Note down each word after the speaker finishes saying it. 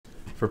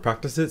For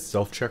practice it,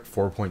 self-check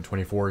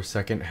 4.24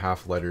 second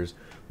half letters,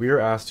 we are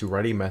asked to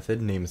write a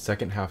method named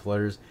second half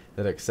letters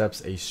that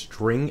accepts a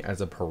string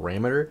as a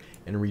parameter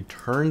and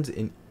returns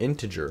an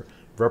integer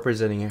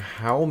representing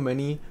how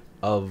many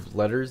of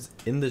letters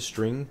in the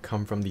string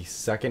come from the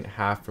second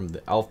half from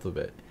the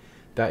alphabet.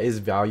 That is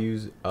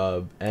values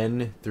of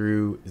N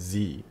through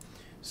Z.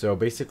 So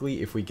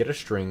basically, if we get a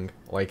string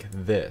like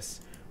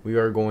this, we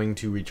are going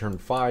to return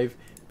 5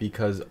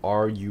 because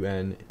R, U,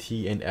 N,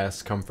 T, and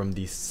S come from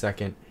the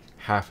second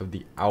half of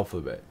the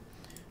alphabet.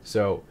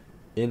 So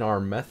in our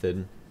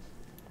method,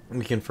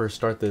 we can first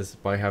start this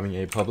by having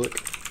a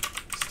public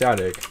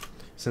static.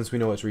 Since we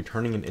know it's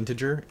returning an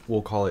integer,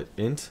 we'll call it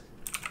int,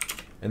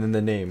 and then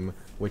the name,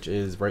 which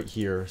is right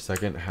here,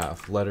 second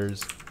half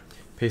letters.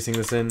 Pasting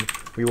this in,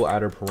 we will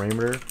add our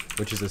parameter,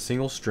 which is a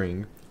single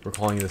string. We're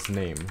calling this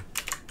name.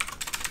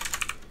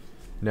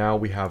 Now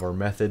we have our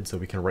method, so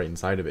we can write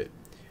inside of it.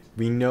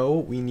 We know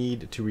we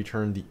need to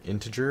return the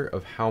integer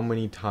of how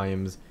many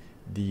times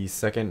the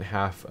second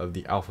half of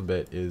the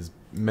alphabet is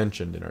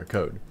mentioned in our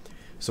code.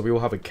 So we will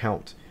have a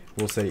count.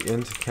 We'll say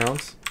int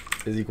count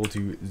is equal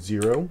to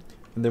 0,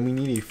 and then we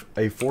need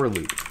a for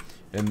loop.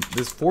 And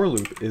this for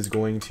loop is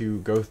going to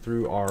go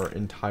through our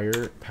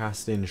entire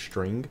passed in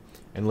string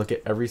and look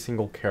at every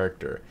single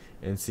character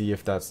and see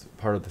if that's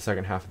part of the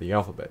second half of the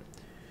alphabet.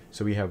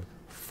 So we have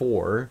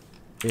for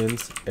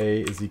int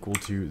a is equal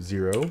to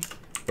 0.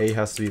 A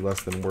has to be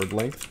less than word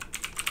length.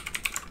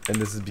 And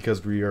this is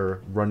because we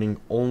are running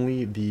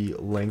only the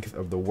length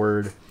of the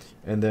word,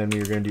 and then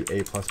we are going to do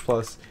a++.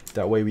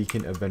 That way we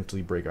can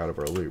eventually break out of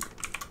our loop.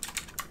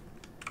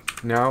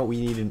 Now we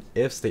need an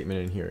if statement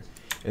in here,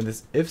 and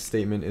this if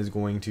statement is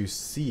going to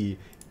see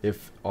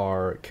if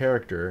our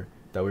character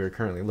that we are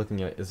currently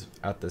looking at is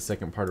at the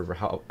second part of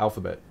our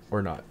alphabet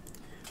or not.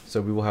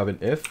 So we will have an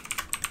if,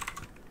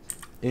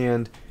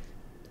 and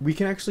we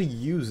can actually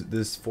use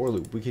this for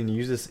loop. We can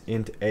use this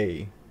int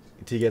a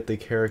to get the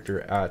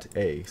character at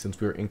a,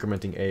 since we're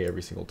incrementing a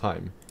every single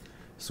time.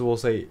 So we'll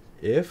say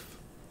if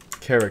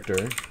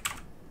character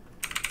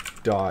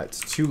dot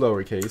to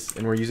lowercase,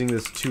 and we're using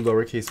this to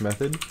lowercase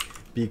method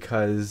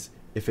because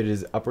if it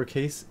is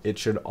uppercase, it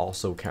should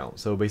also count.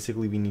 So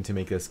basically we need to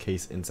make this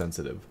case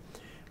insensitive.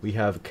 We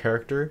have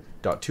character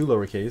dot to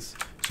lowercase,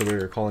 so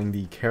we're calling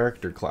the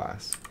character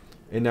class.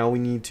 And now we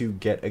need to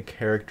get a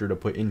character to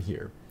put in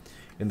here.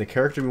 And the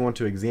character we want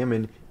to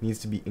examine needs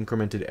to be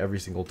incremented every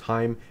single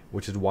time,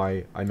 which is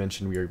why I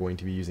mentioned we are going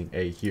to be using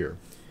a here.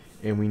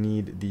 And we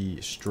need the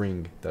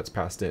string that's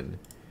passed in.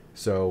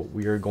 So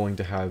we are going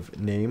to have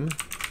name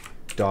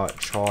dot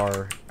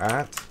char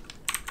at,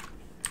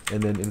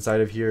 and then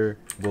inside of here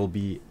will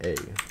be a.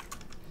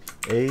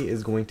 A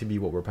is going to be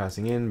what we're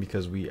passing in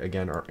because we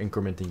again are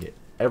incrementing it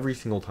every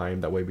single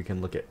time. That way we can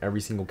look at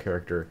every single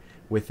character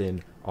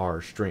within our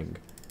string.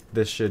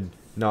 This should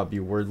not be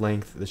word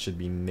length, this should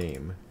be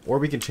name. Or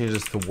we can change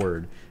this to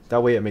word.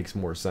 That way it makes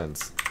more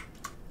sense.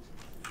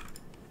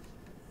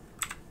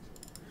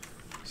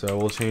 So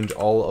we'll change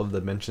all of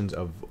the mentions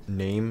of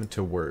name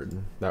to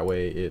word. That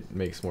way it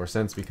makes more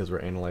sense because we're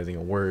analyzing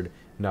a word,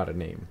 not a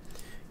name.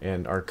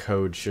 And our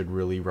code should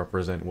really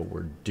represent what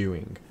we're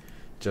doing,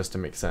 just to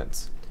make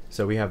sense.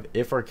 So we have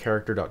if our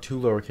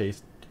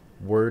character.toLowercase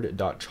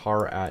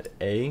word.char at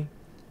a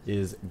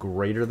is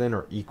greater than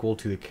or equal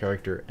to the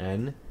character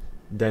n,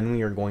 then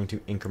we are going to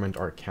increment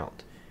our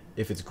count.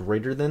 If it's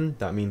greater than,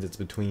 that means it's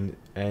between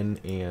n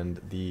and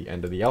the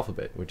end of the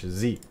alphabet, which is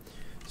z.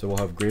 So we'll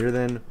have greater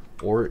than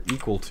or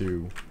equal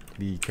to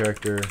the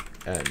character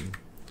n.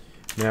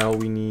 Now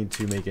we need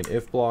to make an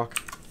if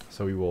block,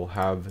 so we will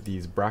have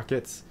these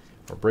brackets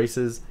or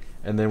braces,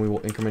 and then we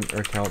will increment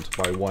our count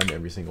by 1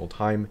 every single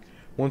time.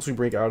 Once we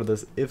break out of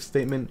this if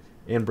statement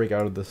and break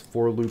out of this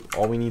for loop,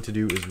 all we need to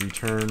do is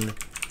return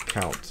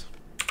count.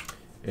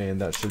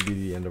 And that should be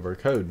the end of our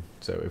code.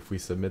 So if we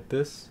submit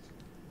this,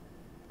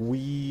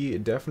 we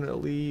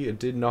definitely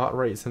did not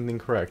write something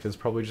correct. It's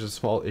probably just a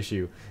small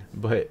issue,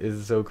 but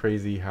it's so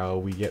crazy how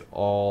we get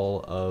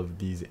all of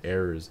these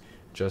errors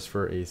just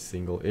for a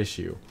single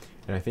issue.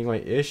 And I think my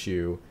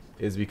issue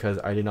is because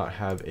I did not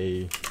have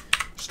a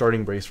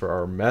starting brace for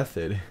our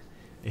method,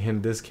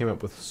 and this came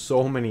up with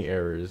so many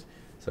errors.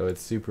 So it's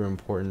super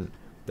important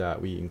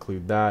that we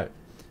include that.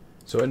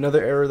 So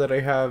another error that I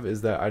have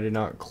is that I did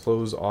not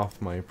close off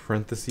my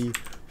parenthesis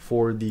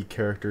for the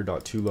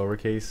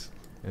character.toLowercase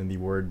and the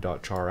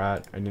word.char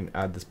at. I didn't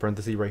add this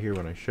parenthesis right here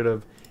when I should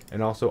have.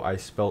 And also I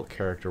spelt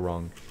character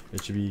wrong.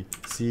 It should be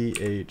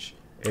CHARACTER.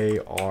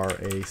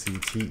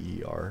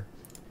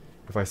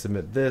 If I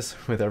submit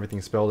this with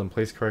everything spelled and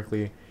placed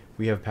correctly,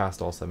 we have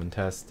passed all 7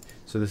 tests.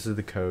 So this is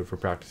the code for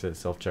practice at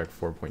self-check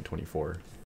 4.24.